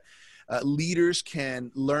resources that leaders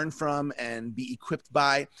can learn from and be equipped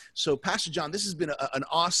by. So Pastor John, this has been an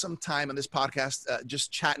awesome time on this podcast,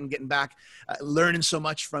 just chatting, getting back, learning so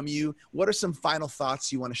much from you. What are some final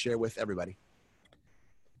thoughts you want to share with everybody?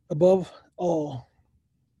 Above all,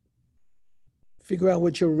 figure out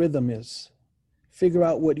what your rhythm is. Figure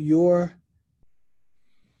out what your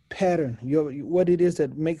pattern, what it is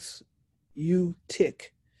that makes you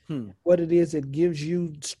tick, what it is that gives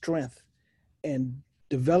you strength, and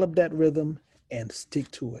develop that rhythm and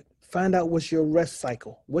stick to it. Find out what's your rest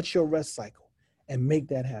cycle, and make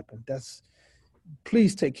that happen.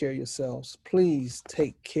 Please take care of yourselves. Please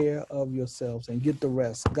take care of yourselves and get the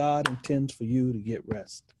rest. God intends for you to get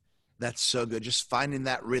rest. That's so good. Just finding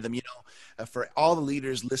that rhythm, for all the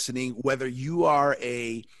leaders listening, whether you are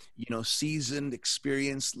a, seasoned,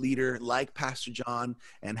 experienced leader like Pastor John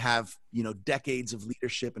and have, decades of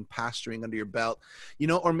leadership and pastoring under your belt,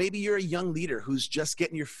 or maybe you're a young leader who's just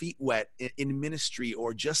getting your feet wet in ministry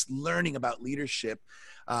or just learning about leadership.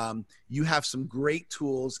 You have some great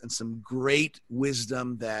tools and some great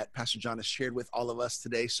wisdom that Pastor John has shared with all of us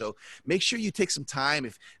today. So make sure you take some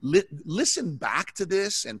time, listen back to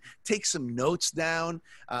this and take some notes down.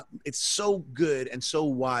 It's so good and so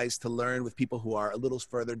wise to learn with people who are a little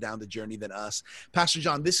further down the journey than us. Pastor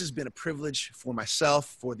John, this has been a privilege for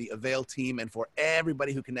myself, for the Avail team, and for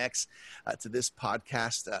everybody who connects to this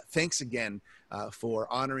podcast. Thanks again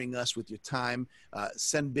for honoring us with your time.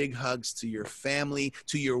 Send big hugs to your family,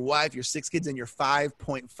 to your wife, your 6 kids, and your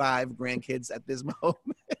 5.5 grandkids at this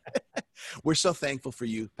moment. We're so thankful for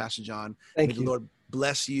you, Pastor John. Thank you. May the Lord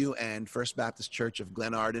bless you and First Baptist Church of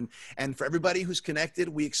Glen Arden. And for everybody who's connected,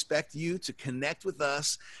 we expect you to connect with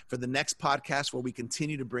us for the next podcast where we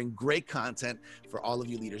continue to bring great content for all of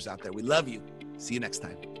you leaders out there. We love you. See you next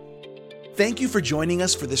time. Thank you for joining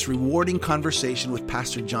us for this rewarding conversation with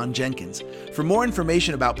Pastor John Jenkins. For more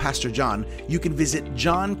information about Pastor John, you can visit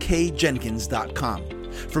johnkjenkins.com.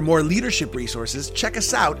 For more leadership resources, check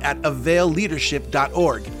us out at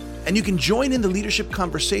availleadership.org. And you can join in the leadership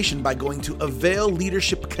conversation by going to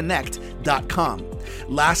availleadershipconnect.com.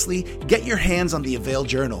 Lastly, get your hands on the Avail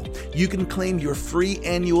Journal. You can claim your free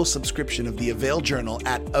annual subscription of the Avail Journal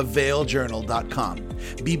at availjournal.com.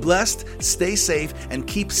 Be blessed, stay safe, and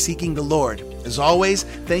keep seeking the Lord. As always,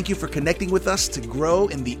 thank you for connecting with us to grow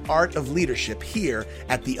in the art of leadership here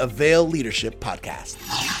at the Avail Leadership Podcast.